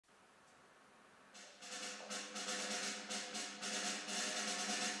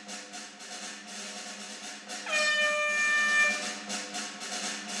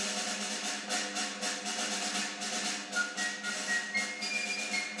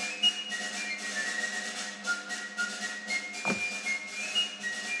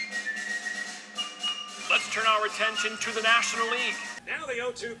turn our attention to the National League. Now the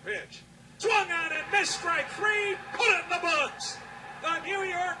 0-2 pitch. Swung on and missed, strike three. Put it in the books. The New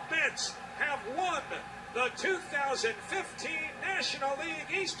York Mets have won the 2015 National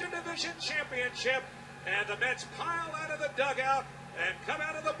League Eastern Division Championship. And the Mets pile out of the dugout and come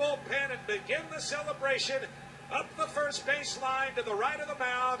out of the bullpen and begin the celebration up the first base line to the right of the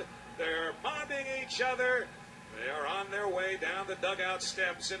mound. They're mobbing each other. They are on their way down the dugout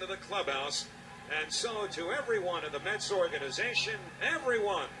steps into the clubhouse. And so to everyone in the Mets organization,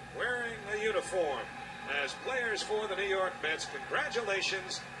 everyone wearing a uniform as players for the New York Mets,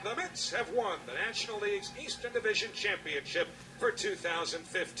 congratulations. The Mets have won the National League's Eastern Division Championship for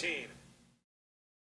 2015.